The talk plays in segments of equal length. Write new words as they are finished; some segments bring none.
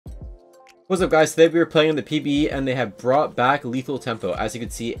What's up guys, today we were playing in the PvE and they have brought back lethal tempo. As you can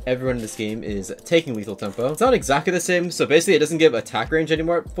see, everyone in this game is taking lethal tempo. It's not exactly the same, so basically it doesn't give attack range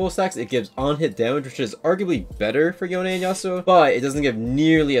anymore at full stacks. It gives on-hit damage, which is arguably better for Yone and Yasuo, but it doesn't give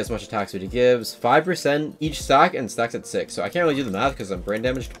nearly as much attack speed. It gives 5% each stack and stacks at 6, so I can't really do the math because I'm brain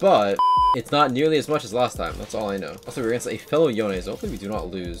damaged, but it's not nearly as much as last time. That's all I know. Also, we're against a fellow Yone, so hopefully we do not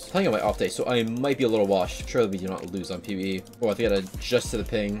lose. I'm playing on my off day, so I might be a little washed. Surely we do not lose on PvE. Oh, I think I gotta adjust to the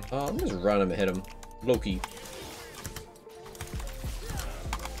ping. I'm just run him and hit him. Low-key.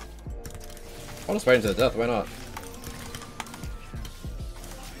 I'll just fight him to the death, why not?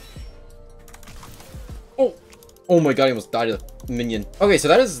 Oh! Oh my god, he almost died to the minion. Okay, so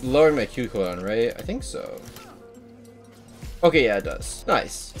that is lowering my Q cooldown, right? I think so. Okay, yeah, it does.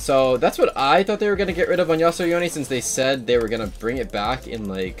 Nice. So that's what I thought they were gonna get rid of on Yasuo Yone, since they said they were gonna bring it back in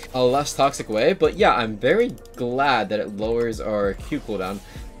like a less toxic way. But yeah, I'm very glad that it lowers our Q cooldown.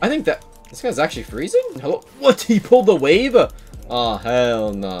 I think that this guy's actually freezing? Hello? What? He pulled the wave? Oh,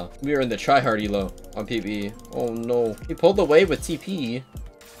 hell nah. We are in the tryhard elo on PvE. Oh no. He pulled the wave with TP.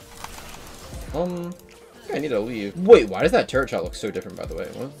 I need to leave. Wait, why does that turret shot look so different, by the way?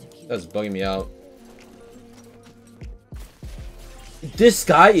 What? That's bugging me out. This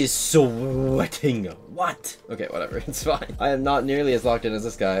guy is sweating. What? Okay, whatever. It's fine. I am not nearly as locked in as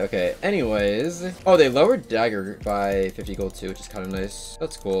this guy. Okay, anyways. Oh, they lowered dagger by 50 gold too, which is kind of nice.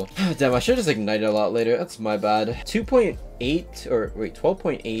 That's cool. Damn, I should have just ignited a lot later. That's my bad. 2.8 or wait,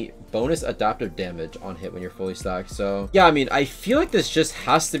 12.8 bonus adaptive damage on hit when you're fully stacked. So yeah, I mean, I feel like this just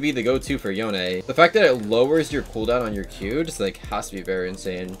has to be the go-to for Yone. The fact that it lowers your cooldown on your Q just like has to be very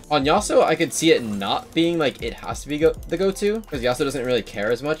insane. On Yasuo, I could see it not being like it has to be the go-to, because Yasuo doesn't really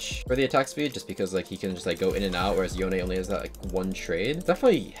care as much for the attack speed, just because like he can just like go in and out, whereas Yone only has that like one trade.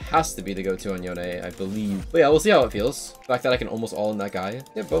 Definitely has to be the go-to on Yone, I believe. But yeah, we'll see how it feels. The fact that I can almost all in that guy.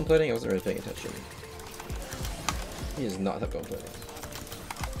 Yeah, bone plating, I wasn't really paying attention. He does not have bone plating.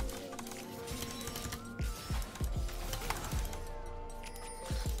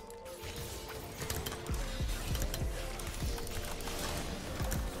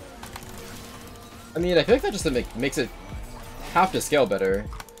 I mean, I feel like that just makes it have to scale better.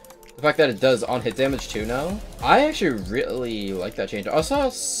 The fact that it does on-hit damage too now. I actually really like that change. I saw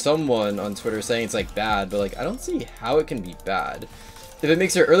someone on Twitter saying it's like bad, but like I don't see how it can be bad. If it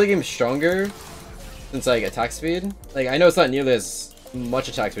makes your early game stronger, since like attack speed, like I know it's not nearly as much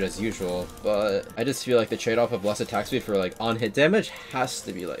attack speed as usual, but I just feel like the trade-off of less attack speed for like on-hit damage has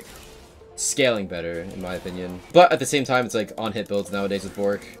to be like scaling better, in my opinion. But at the same time, it's like on-hit builds nowadays with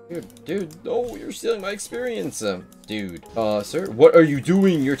Vaank. Dude, no, you're stealing my experience. Dude. Sir, what are you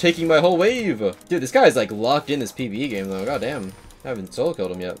doing? You're taking my whole wave. Dude, this guy's like locked in this PvE game though. God damn. I haven't solo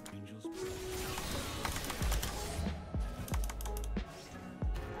killed him yet.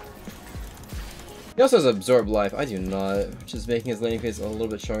 He also has absorb life. I do not, which is making his laning phase a little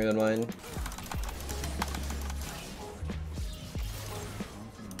bit stronger than mine.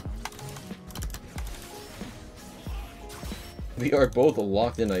 We are both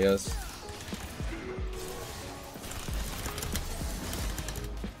locked in, I guess.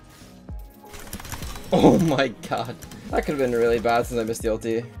 Oh my god. That could have been really bad since I missed the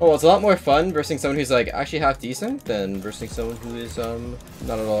ulti. Oh, well, it's a lot more fun versing someone who's like actually half decent than versing someone who is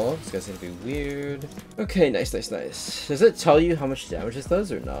not at all. This guy's gonna be weird. Okay, nice. Does it tell you how much damage this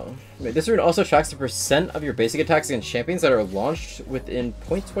does or no? Wait, this rune also tracks the percent of your basic attacks against champions that are launched within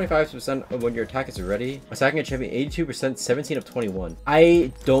 0.25% of when your attack is ready. Attacking a champion 82%, 17 of 21.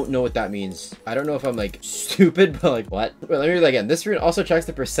 I don't know what that means. I don't know if I'm like stupid, but like what? Wait, let me read that again. This rune also tracks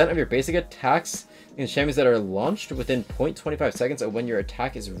the percent of your basic attacks against champions that are launched within 0.25 seconds of when your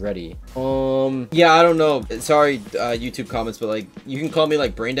attack is ready. Yeah, I don't know. Sorry, YouTube comments, but like, you can call me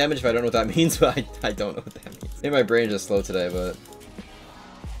like brain damage if I don't know what that means, but I don't know what that means. Maybe my brain is just slow today, but...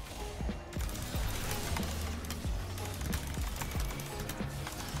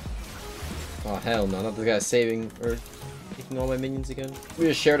 Oh, hell no, not the guy saving or taking all my minions again. We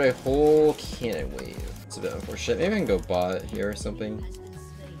just shared a whole cannon wave. It's a bit unfortunate. Maybe I can go bot here or something.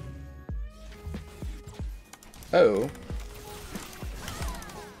 Oh.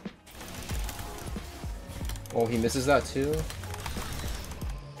 Oh, he misses that too?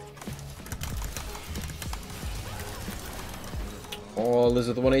 Oh, Liz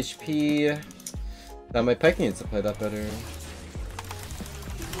with 1 HP. Now my Peck needs to play that better.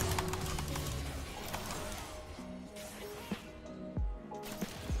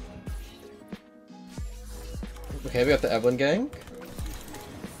 Okay, we got the Evelyn gank.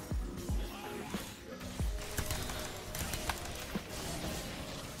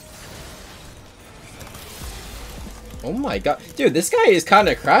 Oh my god. Dude, this guy is kind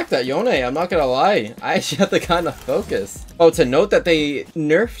of cracked at Yone. I'm not gonna lie. I actually have to kind of focus. Oh, to note that they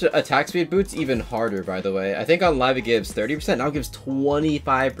nerfed attack speed boots even harder, by the way. I think on live it gives 30%, now it gives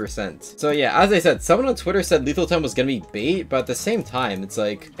 25%. So yeah, as I said, someone on Twitter said Lethal Temp was gonna be bait, but at the same time, it's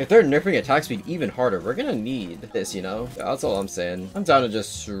like, if they're nerfing attack speed even harder, we're gonna need this, you know? Yeah, that's all I'm saying. I'm down to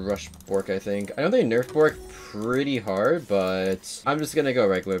just rush Bork, I think. I know they nerfed Bork pretty hard, but I'm just gonna go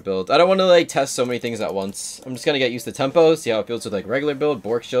regular build. I don't want to like test so many things at once. I'm just gonna get used to tempo, see how it feels with like regular build,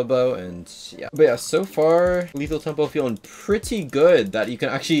 Bork shield bow, and yeah. But yeah, so far lethal tempo feeling pretty good that you can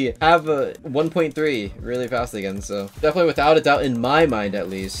actually have a 1.3 really fast again. So definitely without a doubt, in my mind at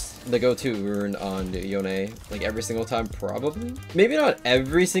least, the go-to rune on Yone, like every single time, probably. Maybe not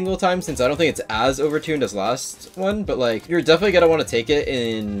every single time, since I don't think it's as overtuned as last one, but like you're definitely gonna want to take it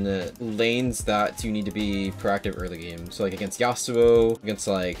in lanes that you need to be proactive early game. So like against Yasuo, against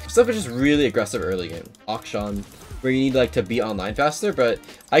like stuff is just really aggressive early game. Akshan, where you need like to be online faster, but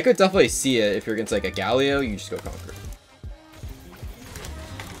I could definitely see it if you're against like a Galio, you just go Conquer.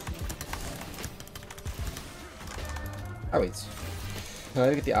 Oh wait.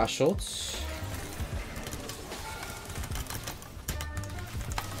 I get the Ash Schultz.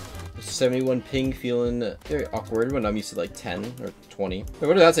 71 ping, feeling very awkward when I'm used to like 10 or 20. Wait,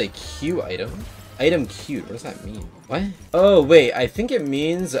 what is that say? Q item? Item Q, what does that mean? What? Oh wait, I think it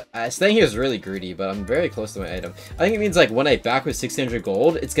means, staying here is really greedy, but I'm very close to my item. I think it means like when I back with 600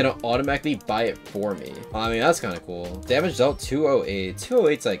 gold, it's gonna automatically buy it for me. I mean, that's kind of cool. Damage dealt 208.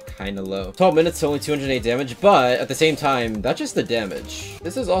 208's like kind of low. 12 minutes, only 208 damage, but at the same time, that's just the damage.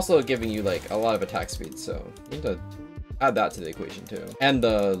 This is also giving you like a lot of attack speed, so you need to add that to the equation too. And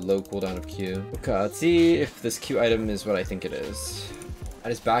the low cooldown of Q. Okay, let's see if this Q item is what I think it is. I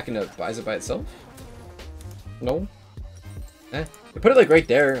just back and it buys it by itself? No? Eh. I put it like right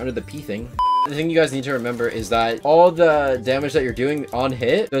there under the P thing. The thing you guys need to remember is that all the damage that you're doing on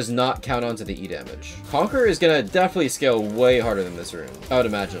hit does not count onto the E damage. Conquer is gonna definitely scale way harder than this rune, I would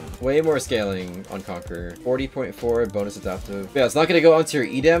imagine. Way more scaling on Conquer. 40.4 bonus adaptive. But yeah, it's not gonna go onto your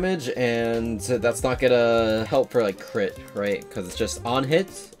E damage, and that's not gonna help for like crit, right? Because it's just on hit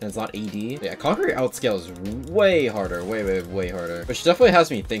and it's not AD. But yeah, Conquer outscales way harder, way harder. Which definitely has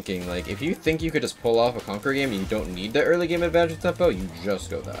me thinking, like, if you think you could just pull off a Conquer game and you don't need the early game advantage tempo, you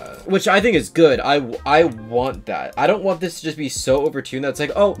just go that. Which I think is good. I want that. I don't want this to just be so overtuned that it's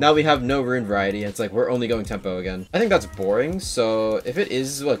like, oh, now we have no rune variety. It's like, we're only going tempo again. I think that's boring. So if it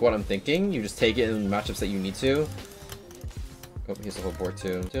is like what I'm thinking, you just take it in matchups that you need to. Oh, here's the whole board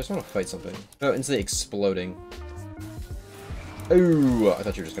too. Dude, I just want to fight something. Oh, instantly exploding. Oh, I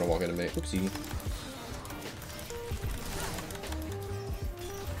thought you were just gonna walk into me. Oopsie.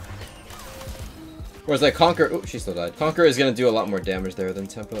 Whereas like Conquer, oh, she still died. Conquer is gonna do a lot more damage there than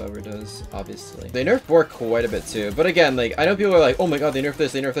Tempo ever does, obviously. They nerfed Bork quite a bit too, but again, like, I know people are like, oh my god, they nerfed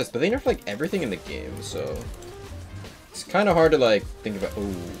this, but they nerfed like everything in the game, so it's kind of hard to like think about.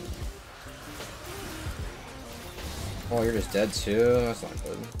 Oh, you're just dead too. That's not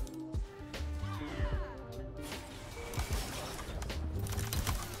good.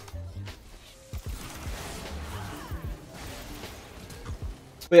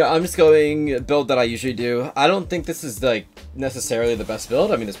 But yeah, I'm just going build that I usually do. I don't think this is like necessarily the best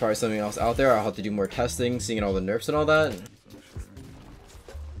build. I mean, there's probably something else out there. I'll have to do more testing, seeing all the nerfs and all that.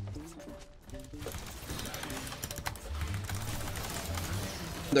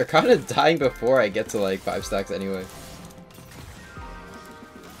 They're kind of dying before I get to like 5 stacks anyway.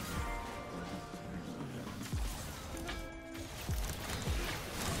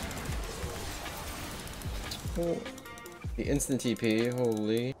 Oh. The instant TP,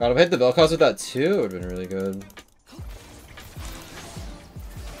 holy. God, if I hit the bell cost with that too, it would have been really good.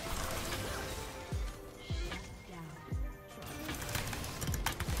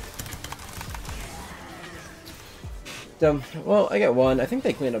 Dumb. Well, I get one. I think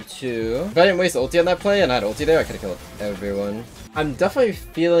they cleaned up 2. If I didn't waste ulti on that play and I had ulti there, I could have killed everyone. I'm definitely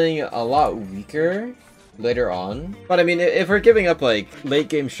feeling a lot weaker later on. But I mean, if we're giving up like late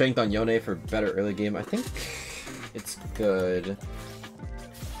game strength on Yone for better early game, I think it's good.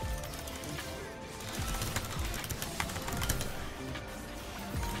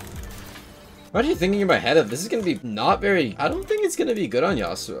 I'm actually thinking in my head that this is going to be not very... I don't think it's going to be good on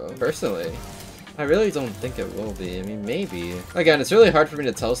Yasuo, personally. I really don't think it will be. I mean, maybe. Again, it's really hard for me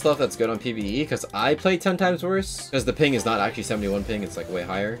to tell stuff that's good on PvE because I play 10 times worse. Because the ping is not actually 71 ping, it's like way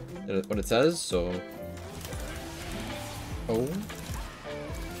higher than what it says, so... Oh.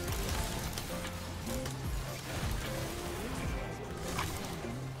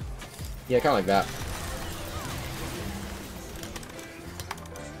 Yeah, kind of like that.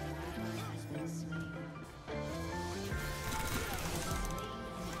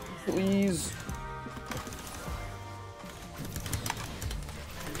 Please.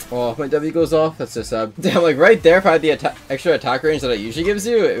 Oh, if my W goes off, that's so sad. Damn, like right there, if I had the extra attack range that it usually gives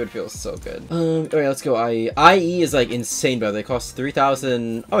you, it would feel so good. Alright, let's go IE. IE is like insane, bro. They cost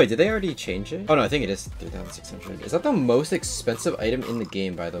 3,000. Oh wait, did they already change it? Oh no, I think it is 3,600. Is that the most expensive item in the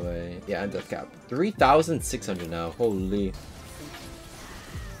game, by the way? Yeah, and death cap. 3,600 now. Holy.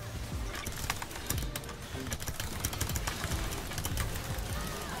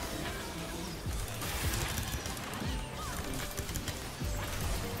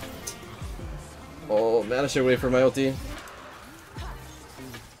 Oh man, I should wait for my ulti.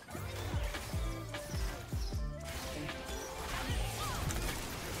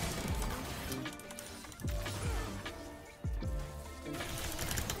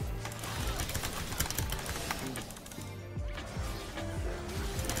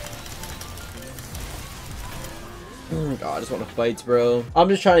 God, I just want to fight, bro. I'm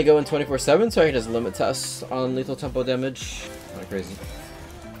just trying to go in 24/7 so I can just limit tests on lethal tempo damage. Kind of crazy.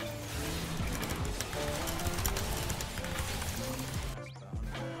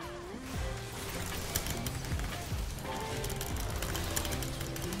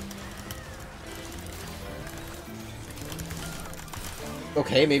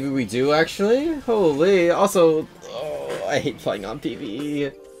 Okay, maybe we do actually. Holy. Also, oh, I hate playing on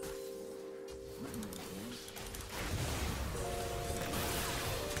PvE.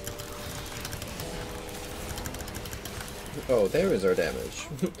 Oh, there is our damage.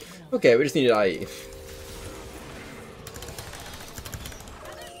 Okay, we just needed IE.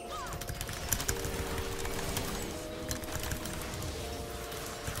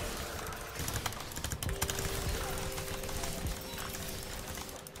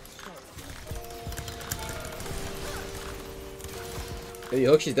 Hey,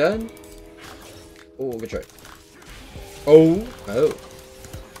 hook, she's dead. Oh, good try. Oh, oh.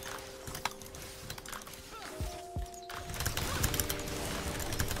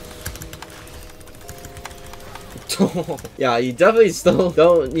 Yeah, you definitely still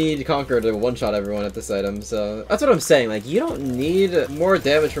don't need Conqueror to one-shot everyone at this item, so that's what I'm saying. Like, you don't need more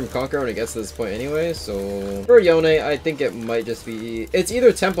damage from Conqueror when it gets to this point anyway, so for Yone, I think it might just be... It's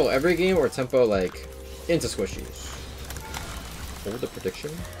either tempo every game or tempo, like, into squishies. Hold the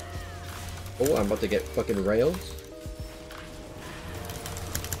prediction. Oh, I'm about to get fucking railed.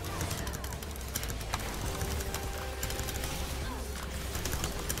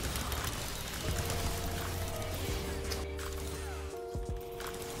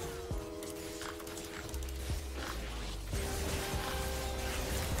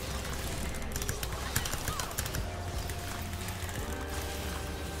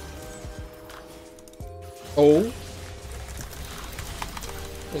 Oh.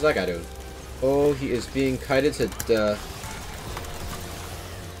 What's that guy doing? Oh, he is being kited to death.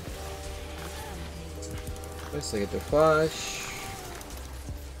 Let's get the flash.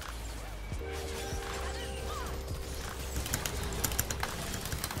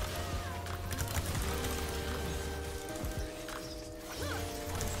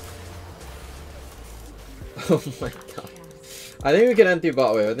 Oh my god. I think we can end through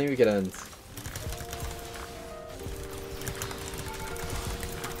bot wave. I think we can end.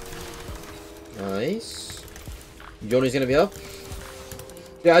 Nice. Yone's gonna be up.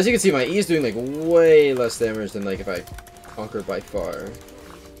 Yeah, as you can see, my E is doing like way less damage than like if I conquer by far.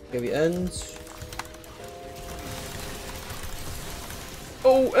 Can we end?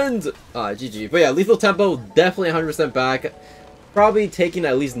 Oh, end! Ah, GG. But yeah, lethal tempo definitely 100% back. Probably taking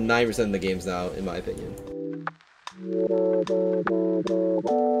at least 9% of the games now, in my opinion.